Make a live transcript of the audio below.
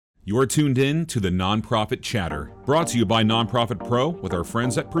You are tuned in to the Nonprofit Chatter, brought to you by Nonprofit Pro with our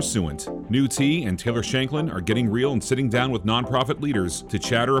friends at Pursuant. Nhu Te and Taylor Shanklin are getting real and sitting down with nonprofit leaders to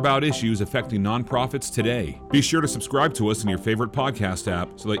chatter about issues affecting nonprofits today. Be sure to subscribe to us in your favorite podcast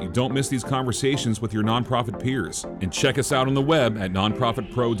app so that you don't miss these conversations with your nonprofit peers. And check us out on the web at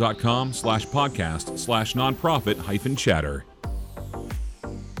nonprofitpro.com/podcast/nonprofit-chatter.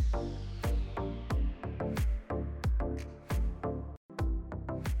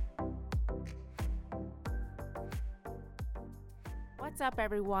 What's up,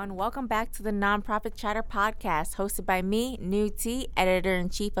 everyone? Welcome back to the Nonprofit Chatter podcast, hosted by me, Nhu Te,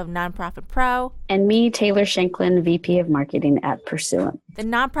 Editor-in-Chief of Nonprofit Pro. And me, Taylor Shanklin, VP of Marketing at Pursuant. The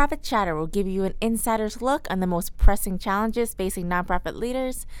Nonprofit Chatter will give you an insider's look on the most pressing challenges facing nonprofit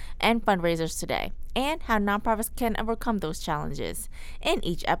leaders and fundraisers today, and how nonprofits can overcome those challenges. In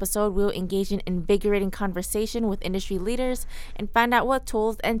each episode, we'll engage in invigorating conversation with industry leaders and find out what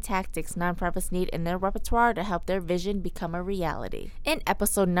tools and tactics nonprofits need in their repertoire to help their vision become a reality. In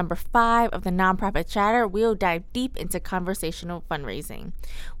episode number 5 of the Nonprofit Chatter, we'll dive deep into conversational fundraising.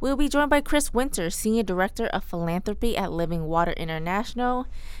 We'll be joined by Chris Winter, Senior Director of Philanthropy at Living Water International,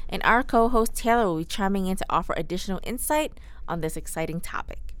 and our co-host Taylor will be chiming in to offer additional insight on this exciting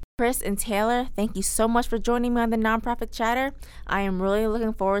topic. Chris and Taylor, thank you so much for joining me on the Nonprofit Chatter. I am really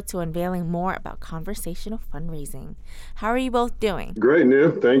looking forward to unveiling more about conversational fundraising. How are you both doing? Great,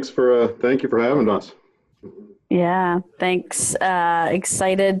 Nhu. Thank you for having us. Yeah, thanks.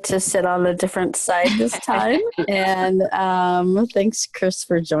 Excited to sit on a different side this time. And thanks, Chris,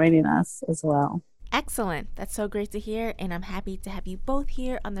 for joining us as well. Excellent. That's so great to hear, and I'm happy to have you both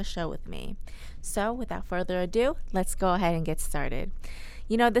here on the show with me. So without further ado, let's go ahead and get started.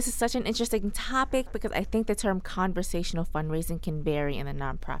 You know, this is such an interesting topic because I think the term conversational fundraising can vary in the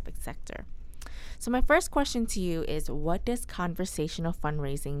nonprofit sector. So my first question to you is, what does conversational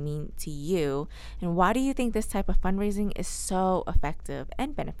fundraising mean to you, and why do you think this type of fundraising is so effective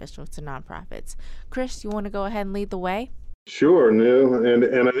and beneficial to nonprofits? Chris, you want to go ahead and lead the way? Sure, Nhu.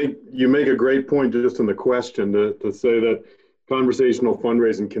 And I think you make a great point just in the question to say that conversational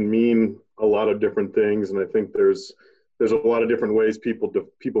fundraising can mean a lot of different things. And I think there's a lot of different ways people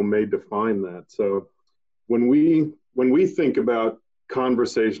may define that. So when we think about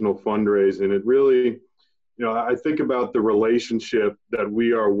conversational fundraising, it really, I think about the relationship that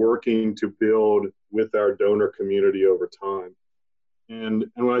we are working to build with our donor community over time.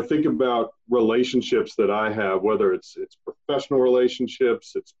 And when I think about relationships that I have, whether it's professional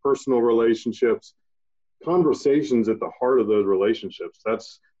relationships, it's personal relationships, conversations at the heart of those relationships. That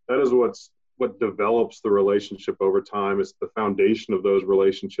is what develops the relationship over time. It's the foundation of those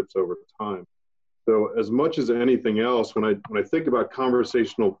relationships over time. So as much as anything else, when I think about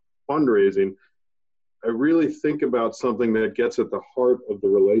conversational fundraising, I really think about something that gets at the heart of the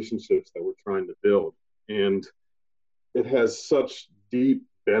relationships that we're trying to build. And it has such deep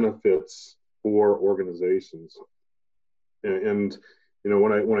benefits for organizations. And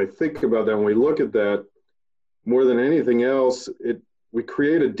when I think about that, when we look at that, more than anything else, we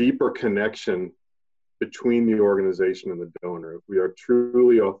create a deeper connection between the organization and the donor. If we are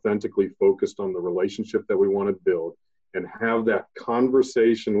truly authentically focused on the relationship that we want to build and have that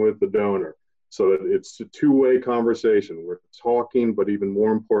conversation with the donor so that it's a two-way conversation. We're talking, but even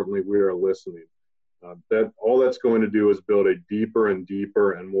more importantly, we are listening. That all that's going to do is build a deeper and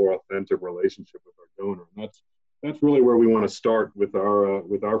deeper and more authentic relationship with our donor. And that's really where we want to start with our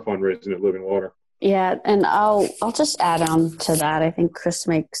fundraising at Living Water. Yeah, and I'll just add on to that. I think Chris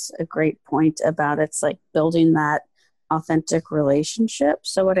makes a great point about it's like building that authentic relationship.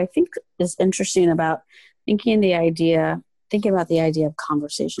 So what I think is interesting about thinking about the idea of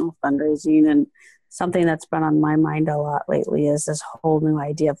conversational fundraising, and something that's been on my mind a lot lately is this whole new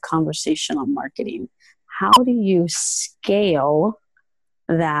idea of conversational marketing. How do you scale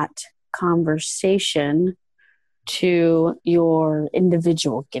that conversation to your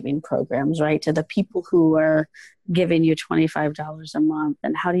individual giving programs, right? To the people who are giving you $25 a month,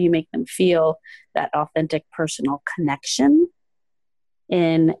 and how do you make them feel that authentic personal connection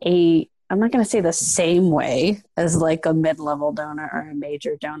in I'm not going to say the same way as like a mid-level donor or a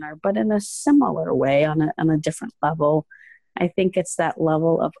major donor, but in a similar way on a different level. I think it's that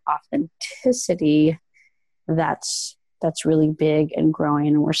level of authenticity that's really big and growing,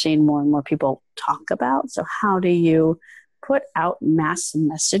 and we're seeing more and more people talk about. So how do you put out mass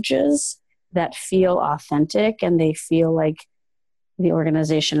messages that feel authentic and they feel like the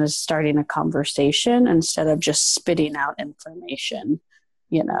organization is starting a conversation instead of just spitting out information,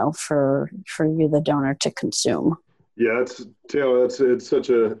 for you, the donor, to consume? Yeah, Taylor, it's such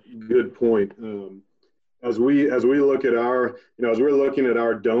a good point. as we look at our, as we're looking at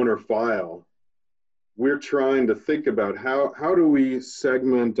our donor file, we're trying to think about how do we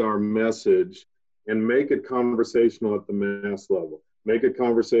segment our message and make it conversational at the mass level, make it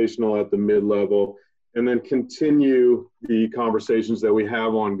conversational at the mid-level, and then continue the conversations that we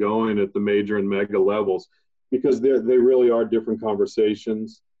have ongoing at the major and mega levels, because they really are different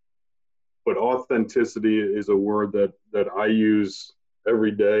conversations. But authenticity is a word that I use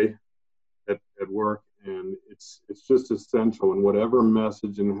every day at work, and it's just essential in whatever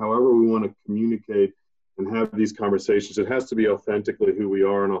message and however we want to communicate and have these conversations. It has to be authentically who we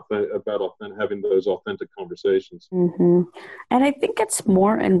are and having those authentic conversations. Mm-hmm. And I think it's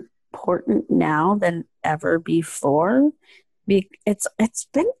more important now than ever before. It's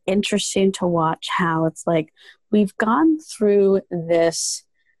been interesting to watch how it's like we've gone through this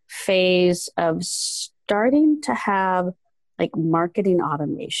phase of starting to have like marketing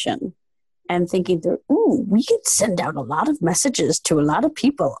automation and thinking through, ooh, we could send out a lot of messages to a lot of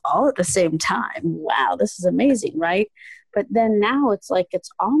people all at the same time. Wow, this is amazing, right? But then now it's like it's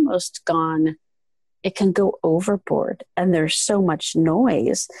almost gone, it can go overboard. And there's so much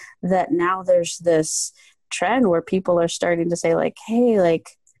noise that now there's this trend where people are starting to say like, hey, like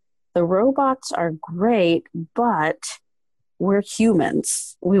the robots are great, but we're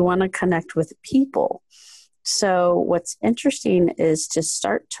humans. We want to connect with people. So what's interesting is to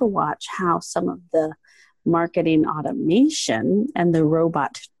start to watch how some of the marketing automation and the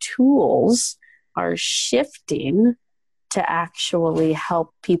robot tools are shifting to actually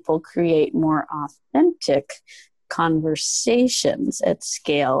help people create more authentic conversations at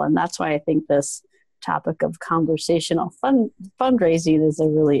scale. And that's why I think this topic of conversational fundraising is a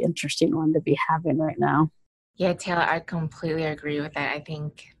really interesting one to be having right now. Yeah, Taylor, I completely agree with that. I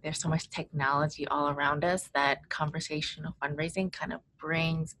think there's so much technology all around us that conversational fundraising kind of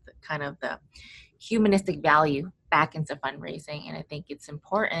brings the humanistic value back into fundraising. And I think it's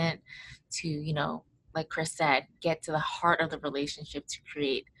important to, like Chris said, get to the heart of the relationship to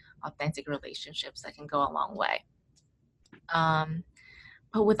create authentic relationships that can go a long way.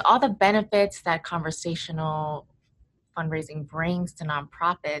 But with all the benefits that conversational fundraising brings to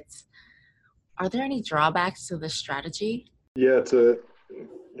nonprofits, are there any drawbacks to this strategy? Yeah,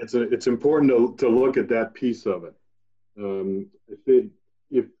 it's important to look at that piece of it.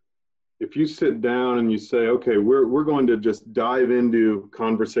 If you sit down and you say, okay, we're going to just dive into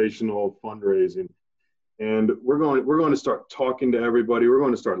conversational fundraising, and we're going to start talking to everybody, we're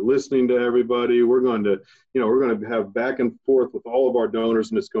going to start listening to everybody, we're going to have back and forth with all of our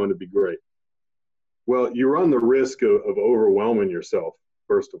donors, and it's going to be great. Well, you run the risk of overwhelming yourself,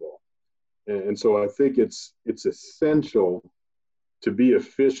 first of all. And so I think it's essential to be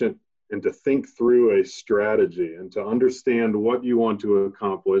efficient and to think through a strategy and to understand what you want to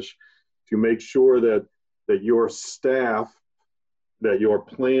accomplish, to make sure that your staff, that your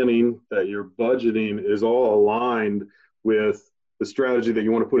planning, that your budgeting is all aligned with the strategy that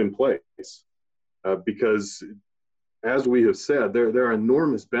you want to put in place. Because as we have said, there are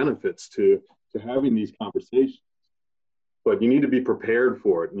enormous benefits to having these conversations. But you need to be prepared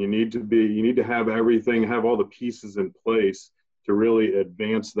for it. And you need to have all the pieces in place to really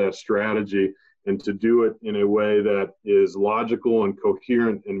advance that strategy and to do it in a way that is logical and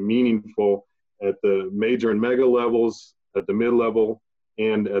coherent and meaningful at the major and mega levels, at the mid-level,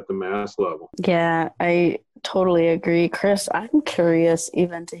 and at the mass level. Yeah, I totally agree. Chris, I'm curious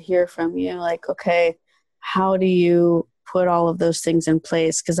even to hear from you, like, okay, how do you put all of those things in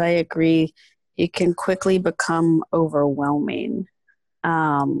place? Because I agree, it can quickly become overwhelming.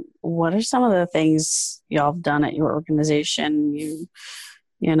 What are some of the things y'all have done at your organization? You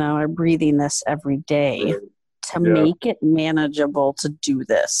are breathing this every day to make it manageable to do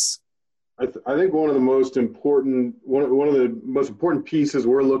this. I think one of the most important pieces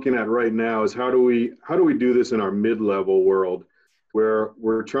we're looking at right now is how do we do this in our mid-level world, where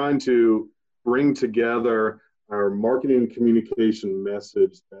we're trying to bring together our marketing and communication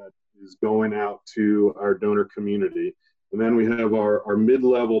message that is going out to our donor community. And then we have our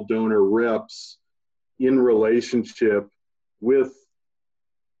mid-level donor reps in relationship with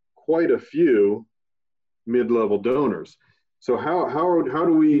quite a few mid-level donors. So how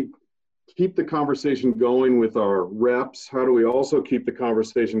do we keep the conversation going with our reps? How do we also keep the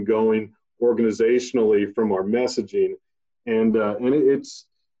conversation going organizationally from our messaging? And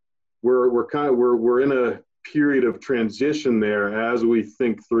we're in a period of transition there as we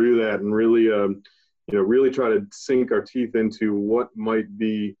think through that and really try to sink our teeth into what might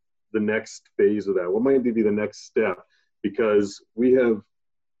be the next phase of that, what might be the next step, because we have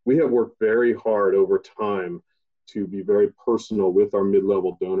worked very hard over time to be very personal with our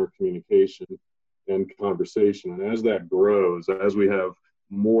mid-level donor communication, and conversation. And as that grows, as we have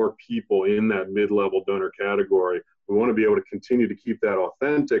more people in that mid-level donor category, we want to be able to continue to keep that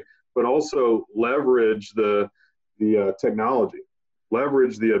authentic, but also leverage the technology,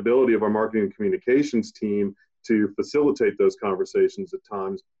 leverage the ability of our marketing and communications team to facilitate those conversations at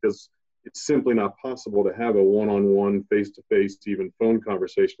times, because it's simply not possible to have a one-on-one, face-to-face, even phone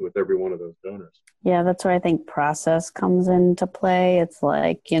conversation with every one of those donors. Yeah, that's where I think process comes into play. It's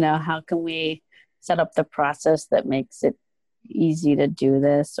like, how can we set up the process that makes it easy to do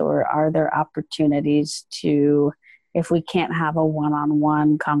this? Or are there opportunities to, if we can't have a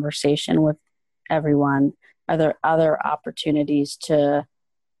one-on-one conversation with everyone, are there other opportunities to,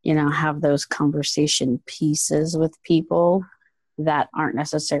 have those conversation pieces with people that aren't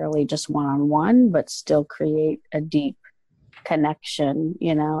necessarily just one-on-one, but still create a deep connection?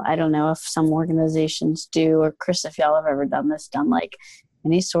 I don't know if some organizations do, or Chris, if y'all have ever done like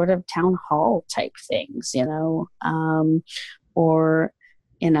any sort of town hall type things, or,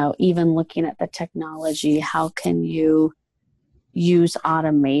 even looking at the technology, how can you use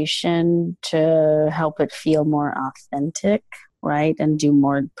automation to help it feel more authentic, right? And do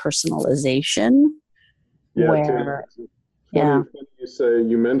more personalization. Yeah, funny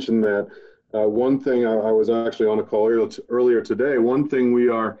you mentioned that. One thing I was actually on a call earlier today. One thing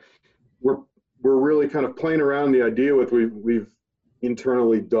we're really kind of playing around the idea with. We've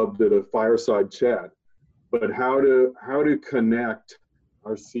internally dubbed it a fireside chat, but how to connect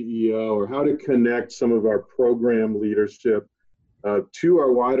our CEO, or how to connect some of our program leadership to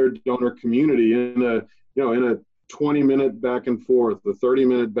our wider donor community in a 20-minute back and forth, the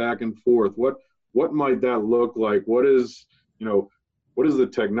 30-minute back and forth. What might that look like? What is the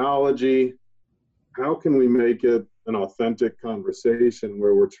technology? How can we make it an authentic conversation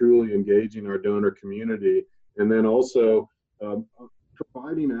where we're truly engaging our donor community, and then also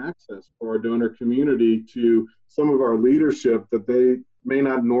providing access for our donor community to some of our leadership that they may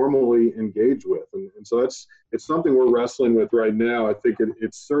not normally engage with. And so it's something we're wrestling with right now. I think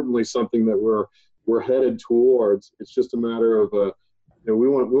it's certainly something that we're headed towards. It's just a matter of we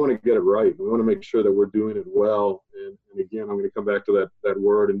want to get it right. We want to make sure that we're doing it well. And again, I'm going to come back to that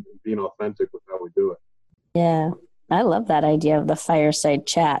word and being authentic with how we do it. Yeah, I love that idea of the fireside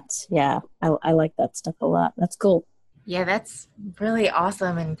chats. Yeah, I like that stuff a lot. That's cool. Yeah, that's really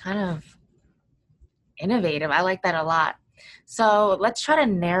awesome and kind of innovative. I like that a lot. So let's try to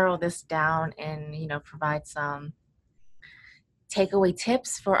narrow this down and, provide some takeaway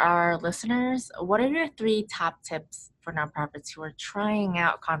tips for our listeners. What are your 3 top tips for nonprofits who are trying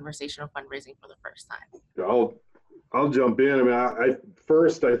out conversational fundraising for the first time? I'll jump in. I mean,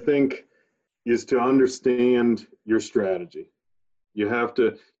 I think is to understand your strategy. You have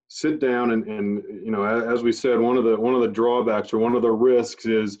to sit down and as we said, one of the drawbacks or one of the risks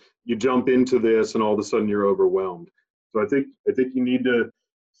is you jump into this and all of a sudden you're overwhelmed. So I think you need to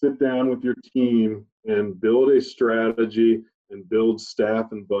sit down with your team and build a strategy and build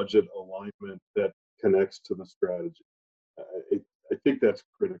staff and budget alignment that connects to the strategy. I think that's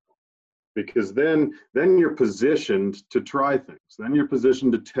critical, because then you're positioned to try things. Then you're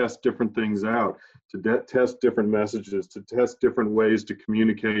positioned to test different things out, to test different messages, to test different ways to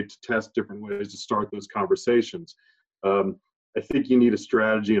communicate, to test different ways to start those conversations. I think you need a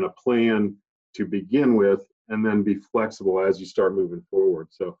strategy and a plan to begin with, and then be flexible as you start moving forward.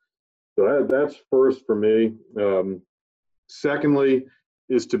 So that's first for me. Secondly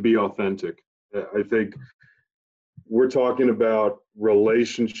is to be authentic. I think we're talking about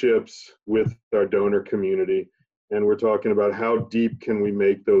relationships with our donor community, and we're talking about how deep can we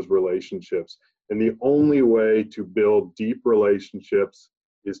make those relationships. And the only way to build deep relationships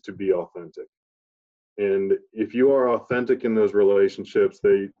is to be authentic. And if you are authentic in those relationships,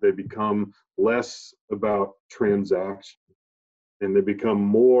 they become less about transaction, and they become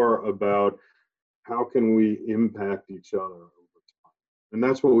more about how can we impact each other over time. And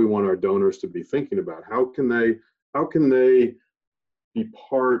that's what we want our donors to be thinking about. How can they be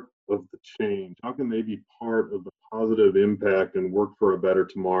part of the change? How can they be part of the positive impact and work for a better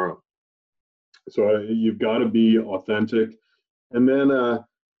tomorrow? So you've got to be authentic. And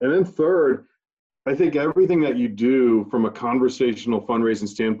then third, I think everything that you do from a conversational fundraising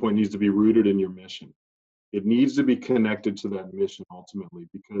standpoint needs to be rooted in your mission. It needs to be connected to that mission ultimately,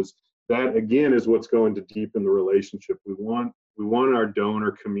 because that again is what's going to deepen the relationship. We want our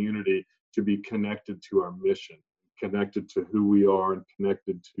donor community to be connected to our mission, connected to who we are, and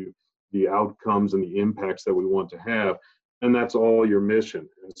connected to the outcomes and the impacts that we want to have. And that's all your mission.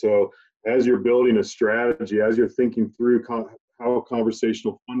 And so as you're building a strategy, as you're thinking through how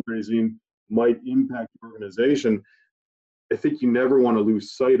conversational fundraising might impact your organization, I think you never want to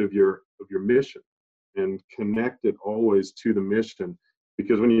lose sight of your mission. and connect it always to the mission.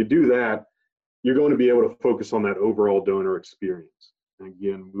 Because when you do that, you're going to be able to focus on that overall donor experience. And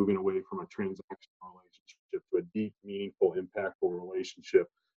again, moving away from a transactional relationship to a deep, meaningful, impactful relationship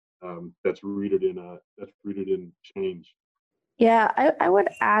that's rooted in change. Yeah, I would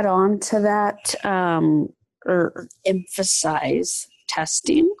add on to that, or emphasize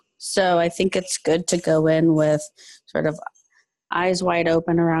testing. So I think it's good to go in with sort of eyes wide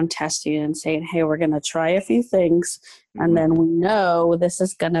open around testing and saying, hey, we're going to try a few things. And then we know this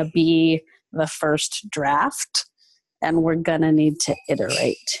is going to be the first draft and we're going to need to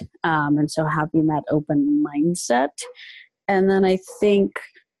iterate. And so having that open mindset. And then I think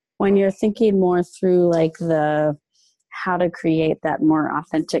when you're thinking more through like how to create that more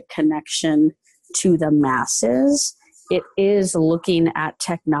authentic connection to the masses, it is looking at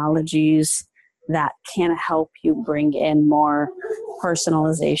technologies that can help you bring in more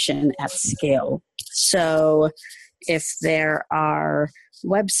personalization at scale. So if there are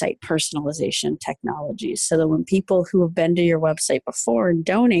website personalization technologies, so that when people who have been to your website before and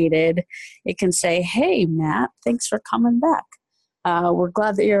donated, it can say, hey, Matt, thanks for coming back. We're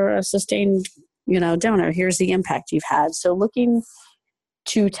glad that you're a sustained donor. Here's the impact you've had. So looking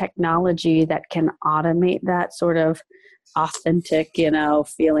to technology that can automate that sort of authentic,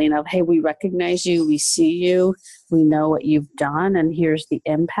 feeling of, hey, we recognize you, we see you, we know what you've done, and here's the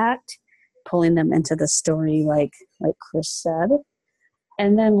impact, pulling them into the story like Chris said.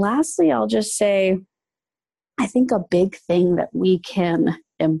 And then lastly, I'll just say, I think a big thing that we can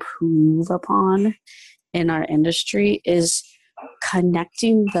improve upon in our industry is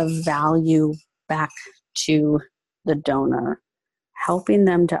connecting the value back to the donor, helping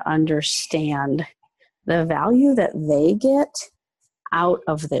them to understand the value that they get out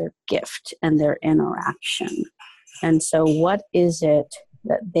of their gift and their interaction. And so what is it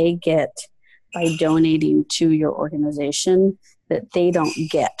that they get by donating to your organization that they don't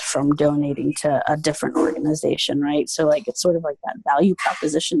get from donating to a different organization, right? So like it's sort of like that value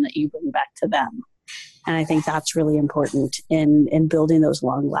proposition that you bring back to them. And I think that's really important in building those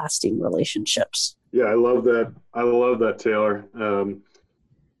long-lasting relationships. Yeah, I love that. I love that, Taylor.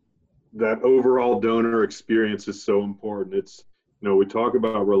 That overall donor experience is so important. It's, we talk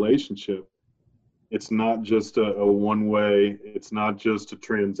about relationship. It's not just a one-way. It's not just a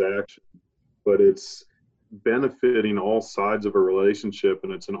transaction, but it's benefiting all sides of a relationship,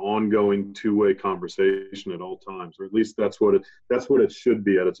 and it's an ongoing two-way conversation at all times, or at least that's what it should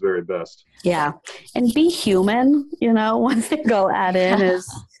be at its very best. Yeah, and be human. One thing I'll add in is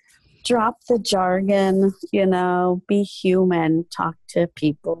drop the jargon. Be human. Talk to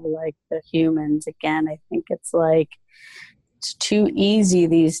people like the humans. Again, I think it's too easy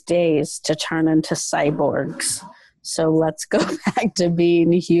these days to turn into cyborgs. So let's go back to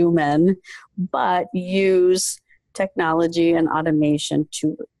being human, but use technology and automation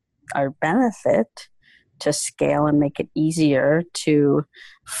to our benefit to scale and make it easier to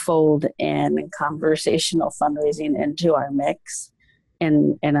fold in conversational fundraising into our mix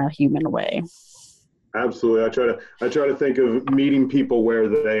in a human way. Absolutely. I try to think of meeting people where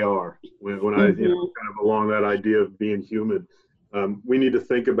they are when I kind of along that idea of being human. We need to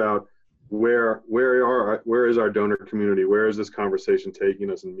think about where is our donor community? Where is this conversation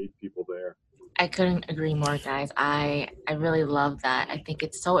taking us, and meet people there. I couldn't agree more, guys. I really love that. I think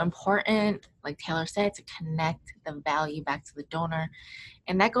it's so important, like Taylor said, to connect the value back to the donor.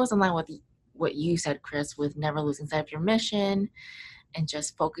 And that goes in line with what you said, Chris, with never losing sight of your mission and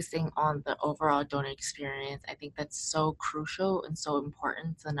just focusing on the overall donor experience. I think that's so crucial and so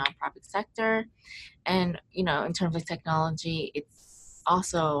important to the nonprofit sector. And, in terms of technology, it's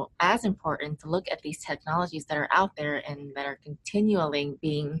also as important to look at these technologies that are out there and that are continually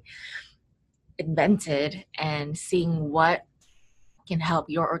being invented and seeing what can help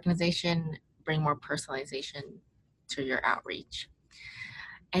your organization bring more personalization to your outreach.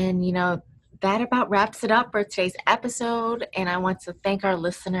 And, that about wraps it up for today's episode. And I want to thank our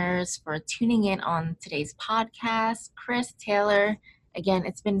listeners for tuning in on today's podcast. Chris, Taylor, again,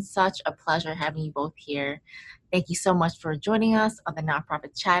 it's been such a pleasure having you both here. Thank you so much for joining us on the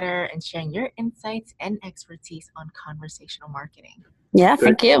Nonprofit Chatter and sharing your insights and expertise on conversational marketing. Yeah,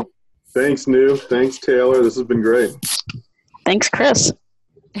 thank you. Thanks, Nhu. Thanks, Taylor. This has been great. Thanks, Chris.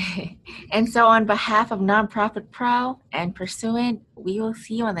 And so on behalf of Nonprofit Pro and Pursuant, we will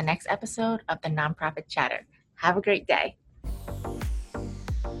see you on the next episode of the Nonprofit Chatter. Have a great day.